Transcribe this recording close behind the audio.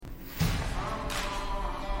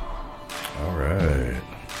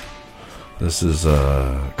This is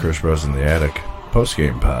Chris Bros in the Attic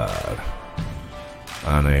post-game pod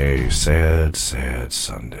on a sad, sad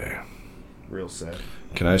Sunday. Real sad.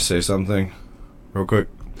 Can I say something real quick?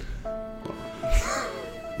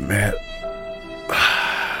 Matt,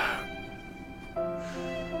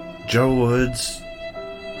 Joe Woods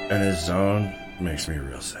and his zone makes me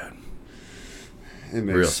real sad. It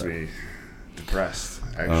makes me depressed,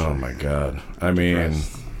 actually. Oh my god. I mean,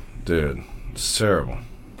 dude, it's terrible.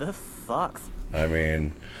 This sucks. I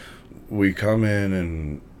mean, we come in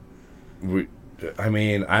and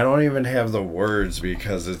I don't even have the words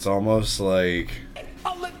because it's almost like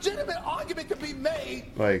a legitimate argument could be made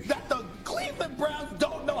that the Cleveland Browns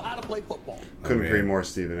don't know how to play football. Couldn't agree more,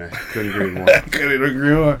 Stephen A. Couldn't agree more. Couldn't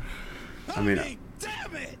agree more. I mean,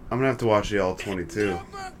 damn it! I'm going to have to watch the All-22.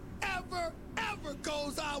 Ever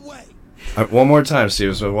goes our way. One more time,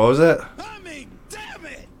 Steven Smith. What was that? I mean, damn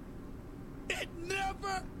it! It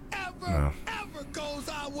never, ever goes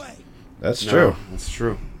our way. That's true. No, that's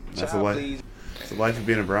true. That's a life. It's the life of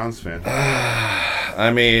being a Browns fan.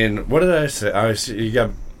 I mean, what did I say? You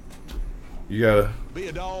gotta be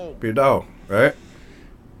a dog. Be a dog, right?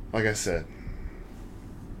 Like I said,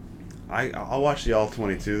 I'll watch the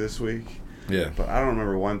All-22 this week. Yeah. But I don't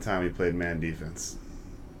remember one time we played man defense.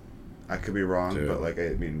 I could be wrong, Dude. but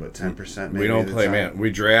 10% maybe. We don't play man.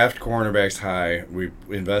 We draft cornerbacks high. We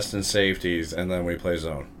invest in safeties, and then we play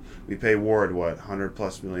zone. We pay Ward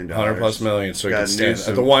 $100+ million. $100+ million, so he Got can stand.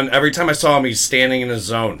 Newsome. The one every time I saw him, he's standing in his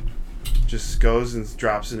zone. Just goes and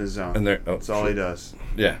drops in his zone. And that's all he does.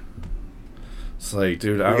 Yeah. It's like,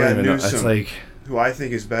 dude, I We don't got even know. Newsome, It's like, who I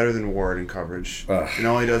think is better than Ward in coverage. And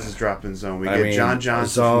all he does is drop in zone. We get John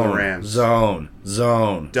Johnson zone, from the Rams. Zone.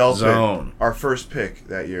 Delpit, our first pick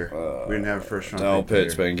that year. We didn't have a first round pick.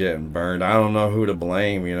 Delpit's been getting burned. I don't know who to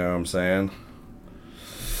blame, you know what I'm saying?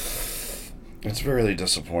 It's really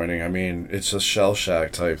disappointing. I mean, it's a shell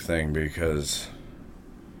shock type thing because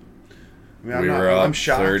I'm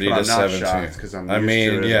shocked, 30 but to I'm not 17. shocked because I'm used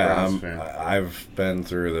to it as a Browns fan. I've been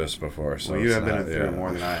through this before. So well, you have been through it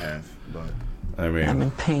more than I have, but I mean, I'm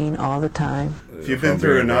in pain all the time. If you've been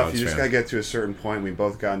through enough, you just gotta get to a certain point. We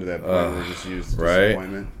both gotten to that point where we're just used to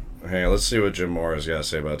disappointment. Hey, let's see what Jim Moore has got to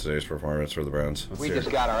say about today's performance for the Browns. We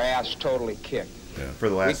just got our ass totally kicked. Yeah. For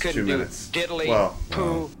the last 2 minutes. Diddly,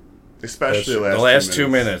 poo. Especially the last 2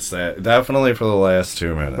 minutes. That definitely for the last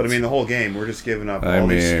 2 minutes. But I mean, the whole game, we're just giving up all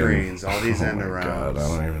these screens, all these end arounds, God, I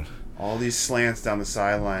don't even. All these slants down the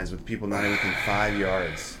sidelines with people not even within 5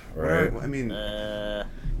 yards. Right. I mean,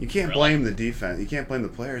 you can't blame the defense. You can't blame the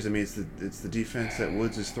players. I mean, it's the defense that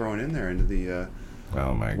Woods is throwing in there into the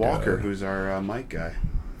oh my Walker, God. who's our Mike guy.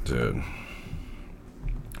 Dude.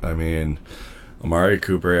 I mean, Amari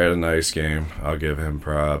Cooper had a nice game. I'll give him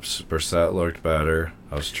props. Brissett looked better.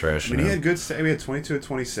 I was trashing him. He had good. We had 22 of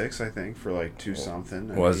 26, I think, for like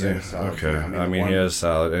 2-something. Was he? Okay. I mean, he has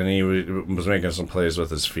solid, and he was making some plays with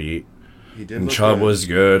his feet. He did. And look Chubb good. was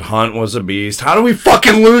good. Hunt was a beast. How do we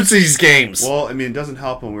fucking lose these games? Well, I mean, it doesn't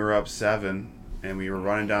help when we were up 7 and we were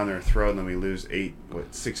running down their throat, and then we lose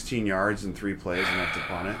 16 yards in 3 plays and have to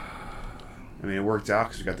punt it. I mean, it worked out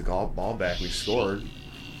because we got the ball back. We scored.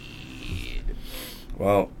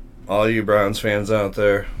 Well, all you Browns fans out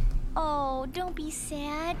there, oh, don't be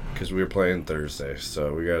sad. because we were playing Thursday,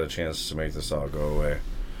 so we got a chance to make this all go away.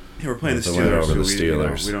 Yeah, we're playing the It's a win Steelers. over the so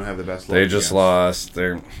Steelers. we don't have the best luck They just against. lost.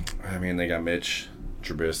 They got Mitch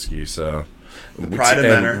Trubisky, so The pride of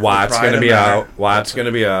and Menor. Watt's The pride gonna of be Menor. out. Watt's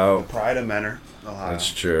gonna be out. The pride of Menor, Ohio.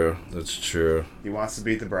 That's true. That's true. He wants to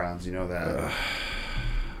beat the Browns. You know that.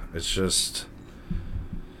 It's just,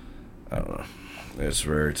 I don't know. It's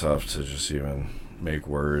very tough to just even make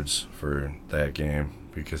words for that game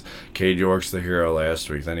because Cade York's the hero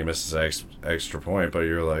last week. Then he misses extra point, but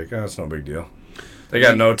you're like, oh, it's no big deal. They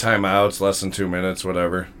got no timeouts, less than 2 minutes,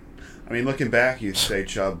 whatever. I mean, looking back, you'd say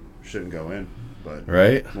Chubb shouldn't go in, but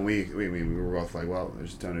Right? when we were both like, well,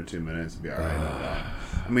 there's under 2 minutes, it'll be all right.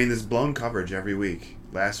 I mean, there's blown coverage every week.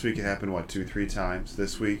 Last week it happened 2-3 times.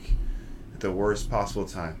 This week, at the worst possible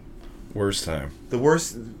time. Worst time. The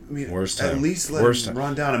worst. I mean, Worst time. at least let Worst him time.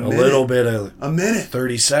 run down a A minute. little bit of A minute.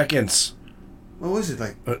 30 seconds. What was it,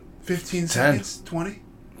 like 15 10. seconds? 20?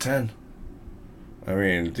 10. I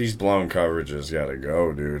mean, these blown coverages gotta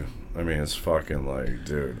go, dude. I mean, it's fucking like,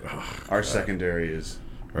 dude. Our secondary is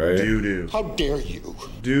Right? doo-doo. How dare you?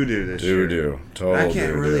 Doo-doo this year. Doo-doo. Total I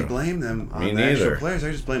can't really doo-doo. blame them on Me the actual neither. players.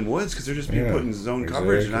 I just blame Woods because they're just being Yeah, put in zone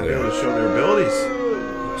coverage and not being exactly. able to show their abilities.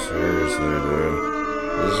 Seriously, dude.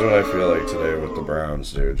 This is what I feel like today with the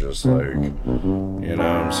Browns, dude. Just like, you know what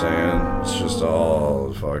I'm saying? It's just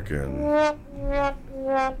all fucking, you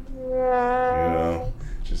know.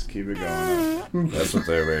 Just keep it going. That's what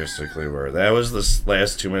they basically were. That was the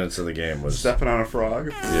last 2 minutes of the game. Was Stepping on a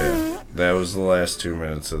frog. Yeah, that was the last 2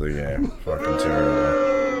 minutes of the game. Fucking terrible.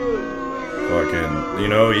 Fucking, you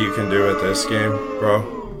know what you can do at this game,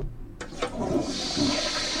 bro?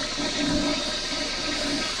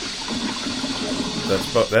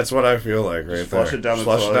 That's what I feel like right Flush there. it down the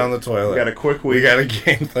Flush toilet. it down the toilet. We got a quick week. We got a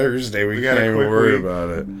game Thursday. We got can't a even quick worry week. about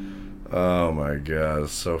it. Oh my god,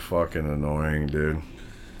 it's so fucking annoying, dude.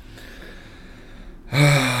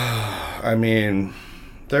 I mean,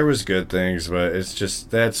 there was good things, but it's just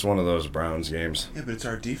that's one of those Browns games. Yeah, but it's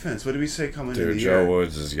our defense. What did we say coming into Dude, the Joe year?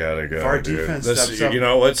 Woods has got to go. If our dude. defense This, steps up- you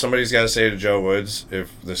know what? Somebody's got to say to Joe Woods if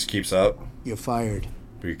this keeps up, You're fired.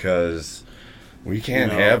 because we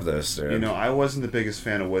can't You know, have this, dude. You know, I wasn't the biggest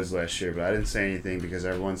fan of Woods last year, but I didn't say anything because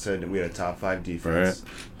everyone said that we had a top 5 defense.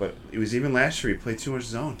 Right. But it was even last year, he played too much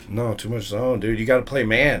zone. No, too much zone, dude. You got to play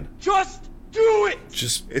man. Just do it!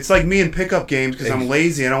 Just It's like me in pickup games because I'm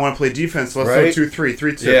lazy and I don't want to play defense. So let's Right. go 2-3,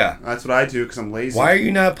 3-2. Yeah. That's what I do because I'm lazy. why are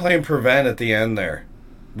you not playing prevent at the end there?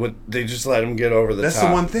 Would they just let him get over the That's top?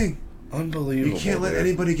 the one thing. Unbelievable. You can't let dude.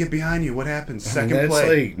 anybody get behind you. What happens? I mean, Second that's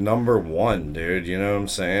play. like number one, dude. You know what I'm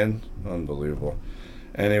saying? Unbelievable.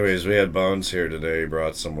 Anyways, we had Bones here today. He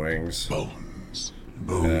brought some wings. Bones.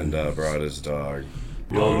 And brought his dog.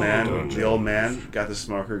 The old man got the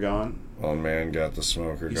smoker going. Old man got the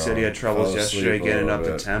smoker He going. said he had troubles Fell asleep yesterday a getting little up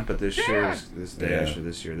to bit. temp, but this year, this day, Yeah. actually,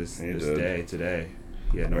 this year, this He this did. day, today,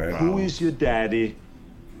 he had no Right. problem. Who is your daddy?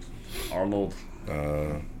 Arnold?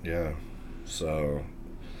 Yeah. So,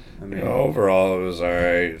 I you mean, know, overall it was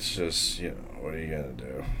alright. It's just, you know, what are you gonna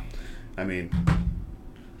do?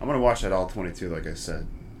 I'm gonna watch that all 22, like I said,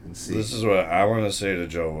 and see. This is what I want to say to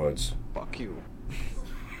Joe Woods. Fuck you.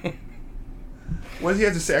 What does he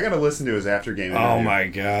have to say? I gotta listen to his after game interview. Oh my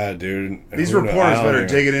god, dude! These Who- reporters I don't better even-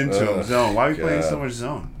 dig it into him. Ugh, Zone. Why are we playing so God. much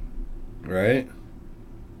zone? Right?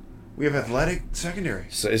 We have athletic secondary.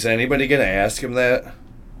 So is anybody gonna ask him that?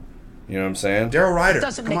 You know what I'm saying? Daryl Ryder.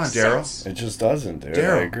 Doesn't Come make on, Daryl. sense. It just doesn't, dude.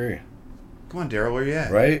 Daryl. I agree. Come on, Daryl. Where you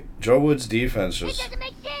at? Right? Joe Woods' defense It just doesn't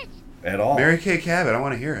make sense. at all. Mary Kay Cabot. I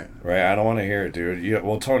want to hear it. Right? I don't want to hear it, dude.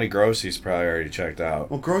 Well, Tony Grossi's probably already checked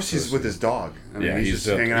out. Well, Grossi's with his dog. I mean, Yeah, he's just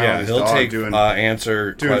hanging out yeah, with his he'll dog take doing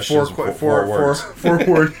answer questions four words.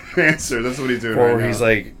 word answer. That's what he's doing right now. He's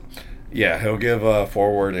like, yeah, he'll give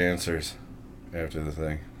 4-word answers after the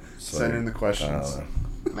thing. So, Send in the I questions.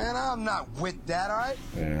 don't know. Man, I'm not with that, alright?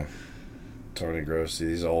 Yeah. Tony Grossi,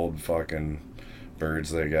 these old fucking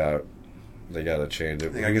birds they gotta change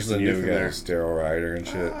it. They gotta Who's get the some youth new in guy? there. Daryl Ryder and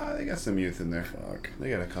shit. They got some youth in there. Fuck. They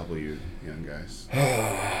got a couple young guys.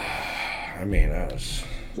 I mean,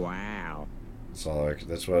 Wow. that's all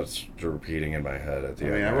that's what's repeating in my head at the I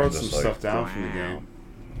end. mean, I I'm wrote just some like, stuff down from the game.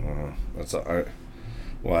 That's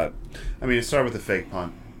what? I mean, it started with the fake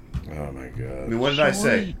punt. Oh my god. I mean, what did I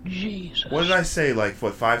say? Jesus. What did I say? Like,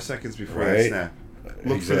 5 seconds before the Right. snap?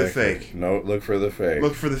 Look for the fake. No, look for the fake.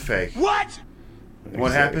 Look for the fake. What? What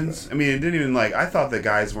Exactly. happens? I mean, it didn't even I thought the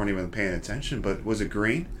guys weren't even paying attention, but was it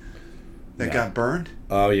Green that got burned?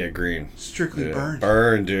 Oh yeah, Green. Strictly Yeah. burned.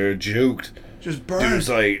 Burned, dude. Juked. Just burned. Dude's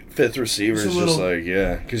like fifth receiver's Just a just little- like,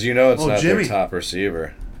 yeah. Because you know it's Oh, not Jimmy. their top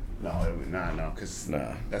receiver. No, because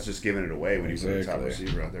No. that's just giving it away when you put a top Exactly.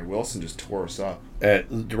 receiver out there. Wilson just tore us up.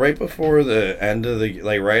 Right before the end of the,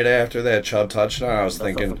 right after that Chubb touchdown, I was This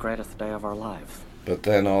is the thinking, greatest day of our lives. but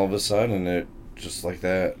then all of a sudden it just like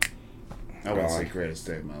that. I wouldn't say Gone. greatest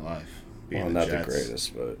day of my life. Being Well, the not Jets. the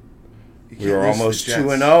greatest, but You we can't were lose to the almost Jets.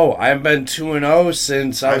 2-0. I haven't been 2-0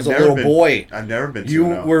 since I was a never little been- boy. I've never been 2-0. You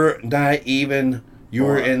were not even. You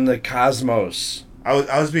were Hold on. in the cosmos. I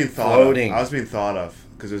was being thought floating. of. I was being thought of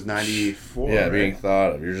because it was 94. Yeah, right? being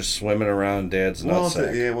thought of. You're just swimming around Dad's Well,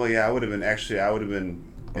 nutsack. I would have been. Actually, I would have been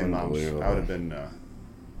in mom's. Unbelievable. I would have been.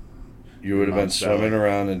 You would have been Mom's belly. swimming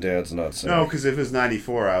around in Dad's nutsack. No, because if it was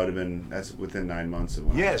 94, I would have been. That's within 9 months of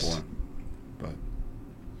when I was Yes. born. But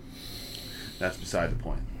that's beside the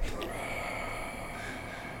point.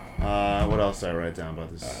 What else did I write down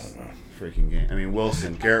about this freaking game? I mean,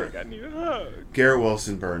 Wilson, Garrett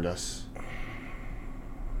Wilson burned us.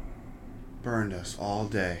 Burned us all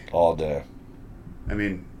day. all day. I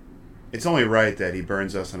mean, it's only right that he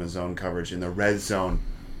burns us on his zone coverage in the red zone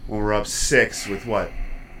when we're up 6 with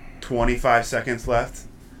 25 seconds left.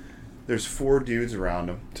 There's 4 dudes around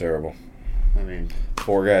him. Terrible. I mean,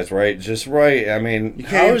 4 guys, right? Just right. I mean, You can't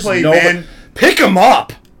how even is play nobody- man- Pick him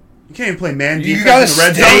up. you can't even play man defense You gotta in the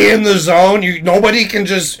red stay zone. in the zone. Nobody can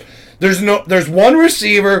just. There's one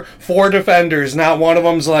receiver, 4 defenders. Not one of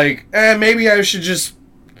them's like, maybe I should just.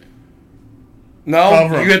 No,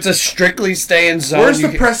 Cover 'em. you have to strictly stay in zone. Where's You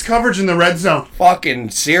the press coverage in the red zone? Fucking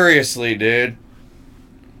seriously, dude.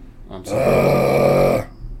 I'm sorry.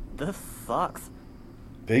 This sucks.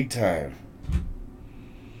 Big time.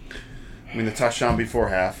 I mean, the touchdown before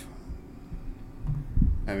half.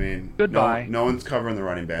 I mean, Goodbye. No one's covering the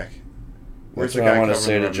running back. What's the what I guy want to covering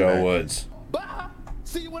say the to running Joe back? Woods? Bye.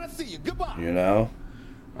 See you when I see you. Goodbye. You know?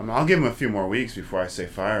 I'll give him a few more weeks before I say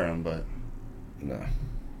fire him, but No.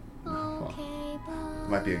 Okay, bye.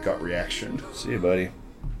 might be a gut reaction. See you, buddy.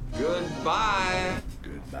 Goodbye.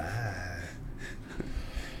 Goodbye.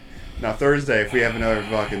 Now Thursday, if we have another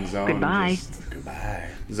fucking zone, Goodbye. just Goodbye.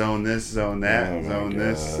 zone this, zone that, Oh my zone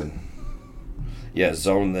this. God. Yeah,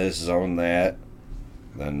 zone this, zone that.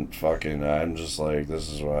 Then fucking, I'm just like, this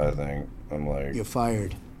is what I think. I'm like, You're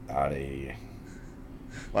fired. out of here.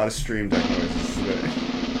 A lot of stream deck noises today.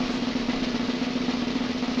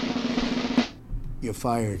 You're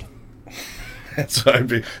fired. That's why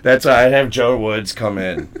I'd have Joe Woods come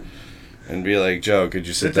in and be like, Joe, could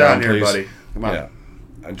you sit down down, here, please? buddy. Come on. Yeah.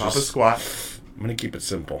 I Pop a squat. I'm gonna keep it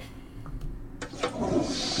simple.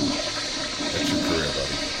 That's your career,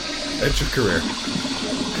 buddy. That's your career.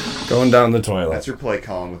 Going down the toilet. That's your play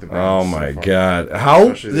calling with the Oh Browns so my far. God! How?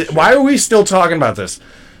 Especially this Why year. are we still talking about this?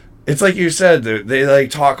 It's like you said. They like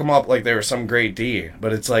talk him up like they were some great D,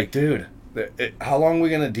 but it's like, dude, how long are we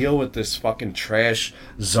gonna deal with this fucking trash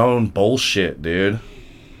zone bullshit, dude?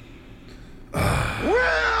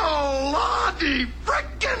 Well, Lottie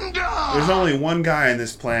frickin' God. There's only one guy on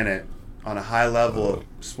this planet on a high level of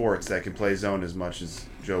sports that can play zone as much as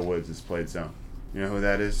Joe Woods has played zone. You know who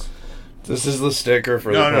that is? This is the sticker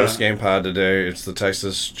for No, the no. post-game pod today. It's the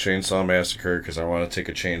Texas Chainsaw Massacre because I want to take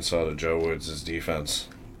a chainsaw to Joe Woods' defense.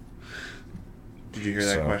 Did you hear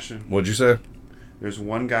that So, question? What'd you say? There's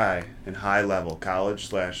one guy in high level, college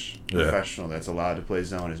 / Yeah. professional, that's allowed to play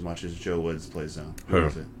zone as much as Joe Woods plays zone. Who? Who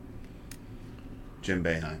is it? Jim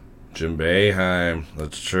Boeheim. Jim Boeheim.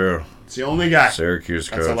 That's true. It's the only guy Syracuse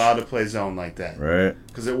that's coach. allowed to play zone like that. Right?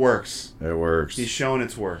 Because it works. It works. He's shown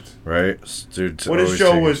it's worked. Right? Dude, What is always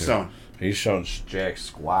Joe take it Woods to- zone? He's shown jack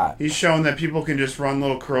squat. He's shown that people can just run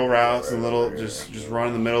little curl routes and little just run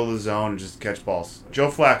in the middle of the zone and just catch balls.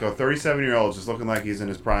 Joe Flacco, 37-year-old, just looking like he's in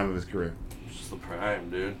his prime of his career. It's just the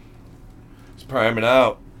prime, dude. He's priming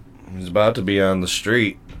out. He's about to be on the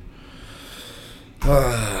street.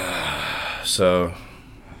 So,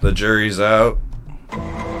 the jury's out.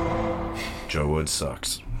 Joe Woods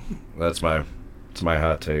sucks. That's my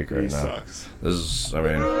hot take right He now. sucks. This is, I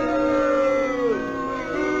mean,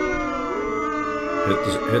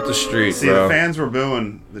 hit the street, See, bro. the fans were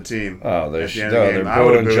booing the team. Oh, they're at the no, end of the they're game. I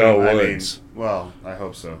would've booing booed Joe him. I mean, Woods. well, I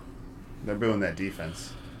hope so. They're booing that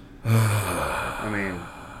defense. I mean,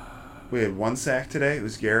 we had one sack today. It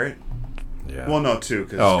was Garrett. Yeah. Well, no, two,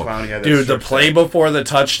 because Oh, Clowney had that dude, the strip play sack. before the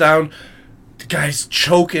touchdown, the guy's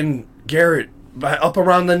choking Garrett up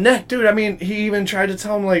around the neck, dude. I mean, he even tried to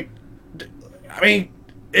tell him, like, I mean,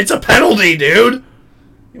 it's a penalty, dude.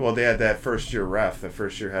 Well, they had that first-year ref, that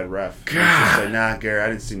first-year head ref. He was God. just like, nah, Garrett, I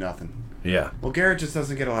didn't see nothing. Yeah. Well, Garrett just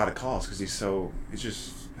doesn't get a lot of calls because it's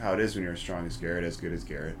just how it is when you're as strong as Garrett, as good as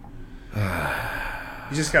Garrett.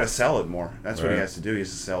 He's just got to sell it more. That's what he Right. has to do. He has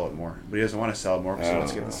to sell it more. But he doesn't want to sell it more because he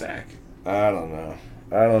wants to get the sack. I don't know.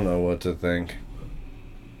 I don't know what to think.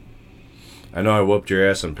 I know I whooped your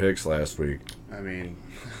ass in picks last week. I mean,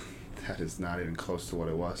 that is not even close to what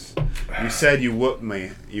it was. You said you whooped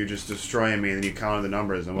me. You're just destroying me, and then you counted the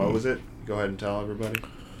numbers. And what was it? Go ahead and tell everybody.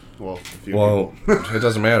 Well, a few Well, people. it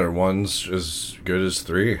doesn't matter. One's as good as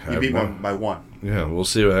three. You beat me by one. Yeah, we'll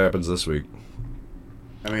see what happens this week.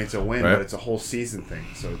 I mean, it's a win, Right. but it's a whole season thing.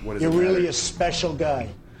 So what does You're it matter? really a special guy.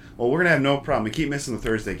 Well, we're going to have no problem. We keep missing the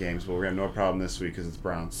Thursday games, but we're going to have no problem this week because it's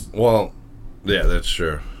Browns. Well, yeah, that's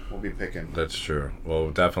true. We'll be picking. That's true.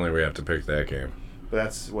 Well, definitely we have to pick that game. But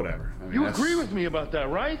that's whatever. I mean, You that's, agree with me about that,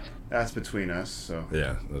 right? That's between us, so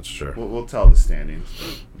Yeah, that's true. we'll tell the standings.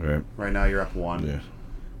 Right. Right now, you're up one. Yeah.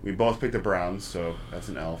 We both picked the Browns, so that's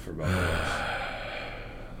an L for both of us.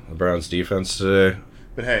 The Browns defense today.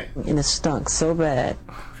 But hey, And it stunk so bad.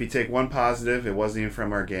 if you take one positive, it wasn't even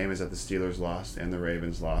from our game, is that the Steelers lost and the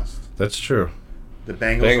Ravens lost. That's true. The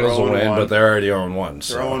Bengals, Bengals are will 0-1. win, but they're already on one.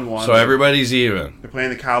 So, They're 0-1. so everybody's even. They're playing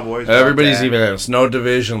the Cowboys. Everybody's Not even. bad. It's no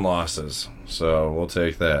division losses. So we'll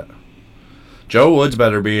take that. Joe Woods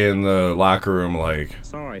better be in the locker room, like,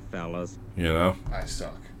 Sorry, fellas. you know? I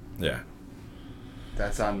suck. Yeah.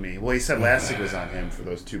 That's on me. Well, he said last week was on him for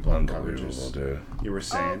those two blown Unbelievable, coverages. dude. You were Oh,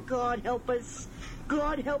 saying. God help us.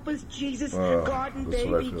 God help us, Jesus. God and that's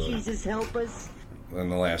what I baby feel like. Jesus help us. In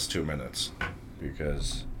the last 2 minutes.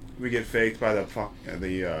 Because, We get faked by the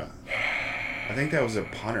I think that was a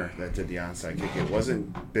punter that did the onside kick. It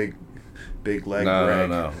wasn't big. Big leg No, Greg.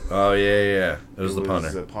 no. Oh, yeah. It was the punter.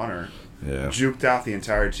 The punter. Yeah. Juked out the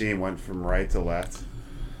entire team, went from right to left.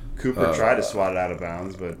 Cooper tried to swat it out of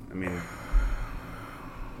bounds, but I mean,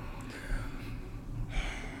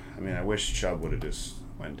 I wish Chubb would have just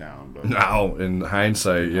went down. But No, in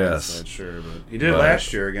hindsight, yes. That's sure, but he did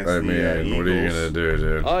last year against the Eagles. What are you going to do,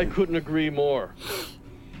 dude? I couldn't agree more.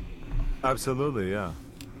 Absolutely, yeah.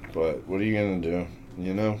 But what are you going to do?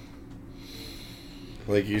 You know?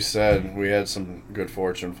 Like you said, we had some good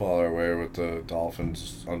fortune fall our way with the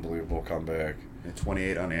Dolphins' unbelievable comeback.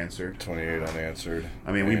 28 unanswered. 28 unanswered.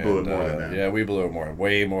 I mean, we blew it more than that. Yeah, we blew it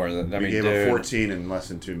way more than. We gave up 14 in less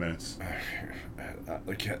than 2 minutes.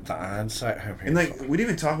 Look at the onside. And we didn't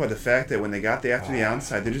even talk about the fact that when they got after the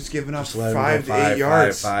onside, they're just giving up 5 to 8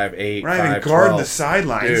 yards. 5, 8. We're not even guarding the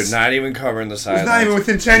sidelines. Dude, not even covering the sidelines. It's not even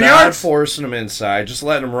within 10 not yards. Forcing them inside, just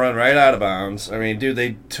letting them run right out of bounds. I mean, dude,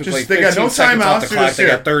 they took Just, like they 15 got no seconds off timeouts, the they're clock. just They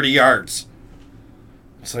here. got 30 yards.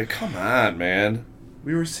 It's like, come on, man.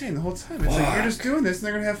 We were saying the whole time, it's like, you're just doing this, and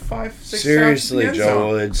they're going to have 5, 6 Seriously, shots in the Joe end zone.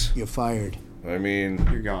 Woods. You're fired. I mean,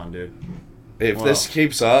 You're gone, dude. if this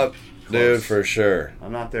keeps up, dude, for sure.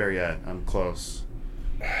 I'm not there yet. I'm close.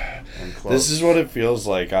 This is what it feels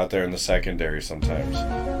like out there in the secondary sometimes.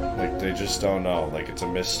 Like, they just don't know. Like, it's a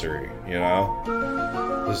mystery, you know?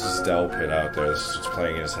 This is Delpit out there. This is just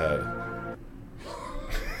playing his head.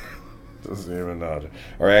 Doesn't even know.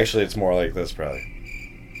 Or actually, it's more like this, probably.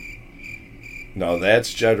 No,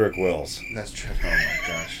 that's Jedrick Wills. That's Jed. Oh, my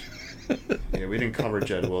gosh. Yeah, we didn't cover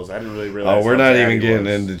Jed Wills. I didn't really realize. Oh, we're how not bad even he getting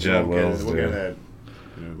was. into Jed Wills, We'll get dude. that.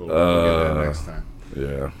 We'll get that next time.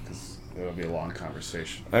 Yeah. Because it'll be a long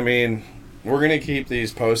conversation. I mean, we're going to keep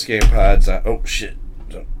these post-game pods on. Oh, shit.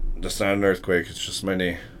 That's not an earthquake. It's just my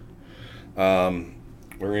knee.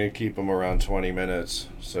 We're going to keep them around 20 minutes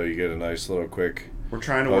so you get a nice little quick We're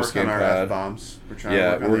trying to work on post-game our pod. F-bombs. We're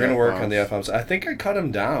going to work on the F-bombs. I think I cut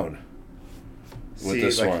them down with See,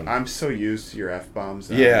 this like, one. I'm so used to your F-bombs.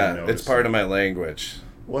 that I Yeah, don't notice it's part them. of my language.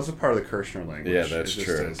 Well, it's a part of the Kirshner language. Yeah, that's It just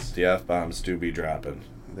true. is. The F-bombs do be dropping.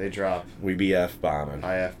 They drop. We be F-bombing.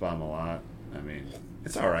 I F-bomb a lot. I mean,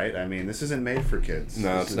 it's all right. I mean, this isn't made for kids.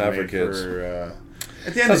 No, This it's is not for made kids.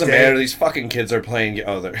 at the end Doesn't of the day, matter. These fucking kids are playing.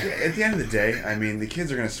 Oh, they're. At the end of the day, I mean, the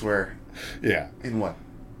kids are gonna swear. Yeah. In what?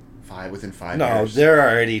 Within 5 No, years. they're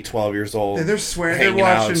already 12 years old. They're swearing. Hanging They're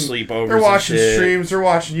out, watching sleepovers. They're watching and shit. streams. They're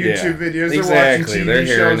watching YouTube videos. Exactly. They're watching TV They're hearing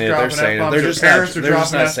shows. it. They're Dropping saying it. F-bombs. They're Their just parents not. are They're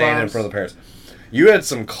just dropping not saying it in F-bombs. front of the parents. You had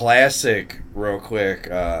some classic, real quick,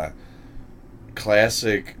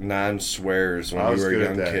 classic non-swears when I you was were a good at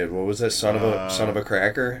young that. kid. What was that? Son of a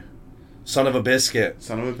cracker. Son of a biscuit.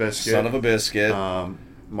 Son of a biscuit. Son of a biscuit.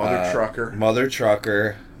 Mother trucker. Mother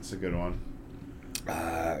trucker. That's a good one.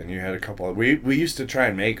 And you had a couple of, we used to try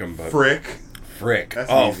and make them, but Frick. That's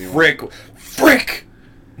an oh, easy one. frick.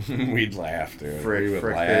 We'd laugh, dude. Frick, we would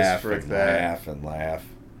frick laugh this, frick and that. laugh and laugh.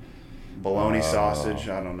 Bologna sausage.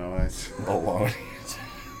 I don't know. That's Bologna.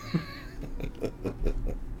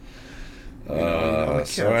 I'm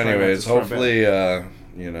So, trying not anyways, to throw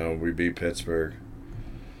hopefully, we beat Pittsburgh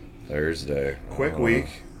Thursday. Quick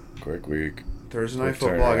week. Quick week. Thursday night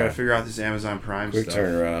Quick football. I gotta turnaround. figure out this Amazon Prime Quick stuff.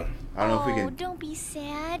 turnaround. I don't know if we can. Don't be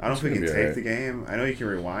sad. I don't know if we can It's take gonna be the game. I know you can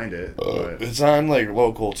rewind it. But It's on like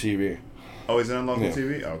local TV. oh, is it on local Yeah.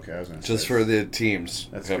 TV? Okay, I was gonna Just say. for the teams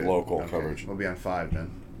That's have good. local Okay. coverage. We'll be on 5 then.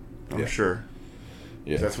 I'm Yeah. sure.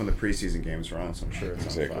 Yeah, 'Cause that's when the preseason games are on, so I'm sure it's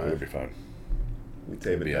exactly. on It'll 5. be fine. We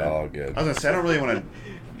tape It'll it be down. all good. I was gonna say I don't really want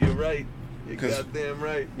to. You're right. You're 'Cause- goddamn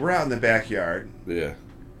right. We're out in the backyard Yeah.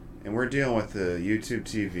 and we're dealing with the YouTube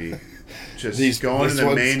TV. Just These going to this the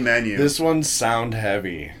one's- main menu. This one's sound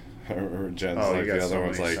heavy. Or Jen's Oh, you like got the other so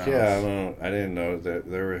one's many like, sounds. yeah, I didn't know that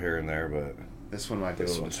they were here and there, but This one might be a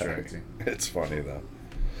this little one's heavy. distracting. It's funny though.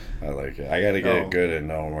 I like it. I gotta get Oh. good at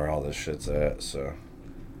knowing where all this shit's at. So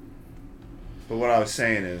But what I was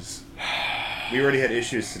saying is, we already had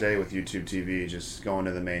issues today with YouTube TV just going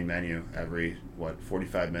to the main menu every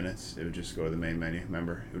 45 minutes. It would just go to the main menu.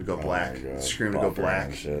 Remember, it would go black. my God. The screen would go Buffering black.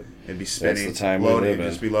 and shit. It'd be spinning. That's the time we loading. live It'd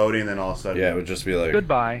in. just be loading, and then all of a sudden, yeah, it would just be like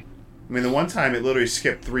Goodbye. I mean, the one time it literally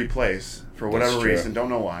skipped 3 plays for That's whatever true. reason. Don't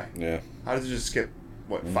know why. Yeah. How does it just skip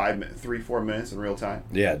 3-4 minutes in real time?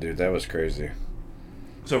 Yeah, dude, that was crazy.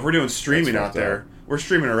 So if we're doing streaming That's out fucked there, up. we're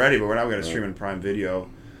streaming already, but we're not going to stream in Prime Video.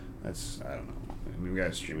 That's I don't know. I mean, we got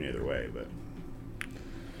to stream it either way, but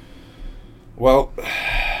Well, what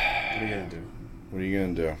are you gonna do? what are you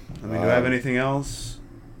gonna do? I mean, do I have anything else?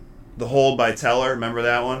 The hold by Teller, remember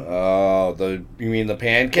that one? Oh, you mean the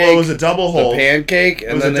pancake? Well, it was a double hold. The pancake, It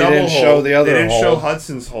and was then a they double didn't hold. show the other They didn't hold. show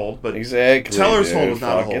Hudson's hold, but Exactly. Teller's dude. hold was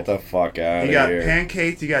not a Fuck, hold. Get the fuck out you of got here.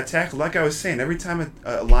 pancaked, you got tackled. Like I was saying, every time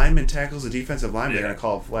a lineman tackles a defensive lineman, they're gonna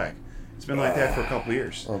call a flag. It's been like that for a couple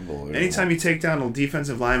years. Unbelievable. Anytime you take down a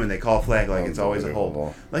defensive lineman, they call a flag like it's always a hold.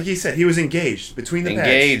 Unbelievable. Like he said, he was engaged between the pads.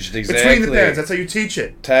 Engaged, exactly. Between the pads. That's how you teach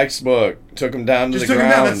it. Textbook. Took him down to Just the took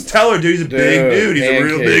ground. him down. That's Teller, dude. He's a big dude. He's a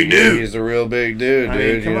real big dude. He's a real big dude, I mean,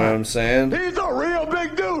 dude. come You know on. what I'm saying? He's a real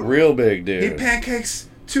big dude. Real big dude. He pancakes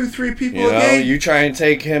 2-3 people You a know, game. you try and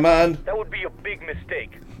take him on, That would be a big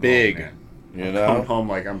mistake. big. man. You I'm know? coming home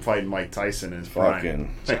like I'm fighting Mike Tyson in his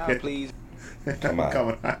prime. Fucking. please. Come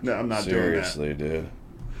on. I'm not Seriously, dude. doing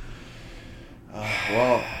that.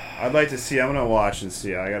 Well, I'd like to see. I'm gonna watch and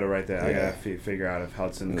see. I gotta write that. I gotta figure out if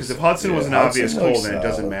Hudson, because if Hudson was an obvious Hudson looks hold, then it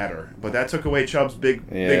doesn't solid. matter. But that took away Chubb's big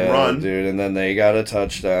Yeah, run. dude. And then they got a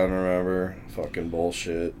touchdown, remember? Fucking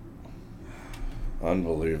bullshit.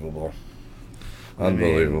 Unbelievable.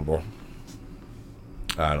 Unbelievable.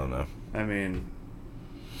 I don't know. I mean,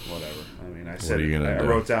 whatever. I mean, I What said are you gonna I do?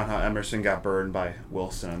 wrote down how Emerson got burned by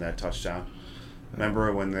Wilson on that touchdown.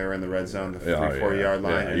 Remember when they were in the red zone, the 3-4 yard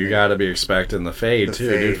line? Yeah, and you they- got to be expecting the fade, the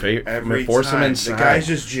too, fade dude. every Force him time. inside. The guy's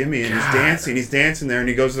just Jimmy and he's dancing. He's dancing there and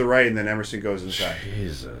he goes to the right and then Emerson goes inside.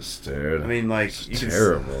 Jesus, dude. I mean, like, It's you can-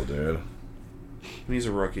 terrible, dude. He's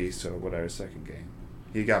a rookie, so whatever, second game.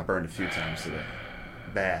 He got burned a few times today.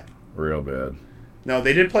 Bad. Real bad. No,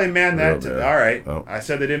 they did play man Real that time. bad. All right. Oh. I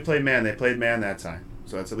said they didn't play man. They played man that time.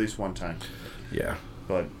 So that's at least one time. Yeah,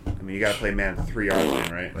 But, I mean, you got to play man at the 3 yard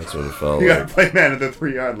line, right? that's what it felt You got like. to play man at the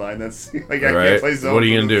 3 yard line. That's like, I can't Right? play zone. What are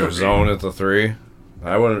you from gonna the do? 3. Zone at the 3?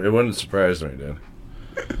 It wouldn't surprise me, dude.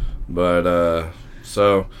 But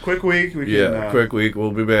so Quick week. We can, yeah, quick week.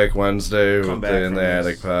 We'll be back Wednesday come with back the In from the this.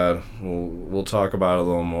 Attic pod. We'll talk about it a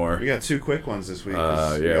little more. We got 2 quick ones this week.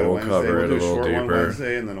 'cause we Yeah, got a we'll Wednesday. cover We'll it do a little short one deeper.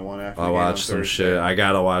 Wednesday and then a one after I'll the game on watch some Thursday. shit. I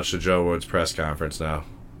gotta watch the Joe Woods press conference now.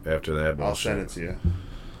 After that bullshit. I'll send it to you.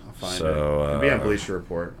 I'll find So, it. It'll be on Bleacher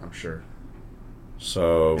Report, I'm sure.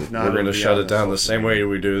 So If not, we're it'll gonna be shut on it the down the social same media.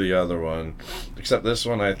 way we do the other one, except this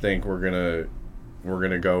one I think we're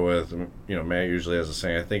gonna go with. Matt usually has a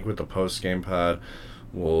saying. I think with the post game pod,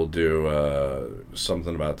 we'll do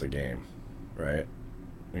something about the game, right?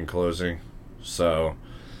 In closing, so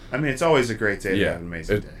I mean, it's always a great day to yeah, have an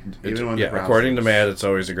amazing day. it's, when the yeah. Browns According to lose. Matt, it's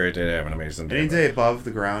always a great day to have an amazing day. Any day above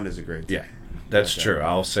the ground is a great day. Yeah, that's Okay. true.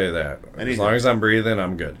 I'll say that. Any As long day. as I'm breathing,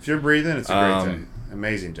 I'm good. If you're breathing, it's a great day. Um,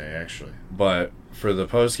 Amazing day, actually. But for the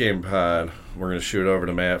post game pod, we're gonna shoot over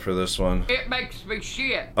to Matt for this one. It makes me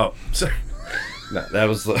shit. Oh, sorry. No, that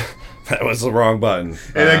was the wrong button.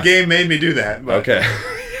 Hey, that game made me do that. But Okay.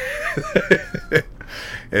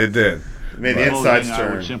 It did. Made the insides I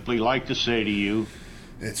would turn. simply like to say to you,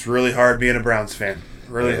 It's really hard being a Browns fan.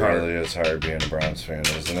 Really It hard. really is hard being a Browns fan,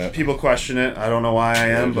 isn't it? People question it. I don't know why I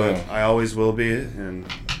am, They but do. I always will be. And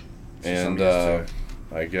it's just And something to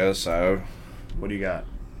say. I guess What do you got?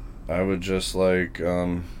 I would just like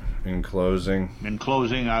in closing. in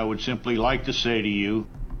closing, I would simply like to say to you,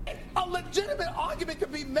 A legitimate argument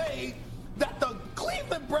could be made that the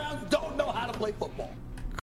Cleveland Browns don't know how to play football.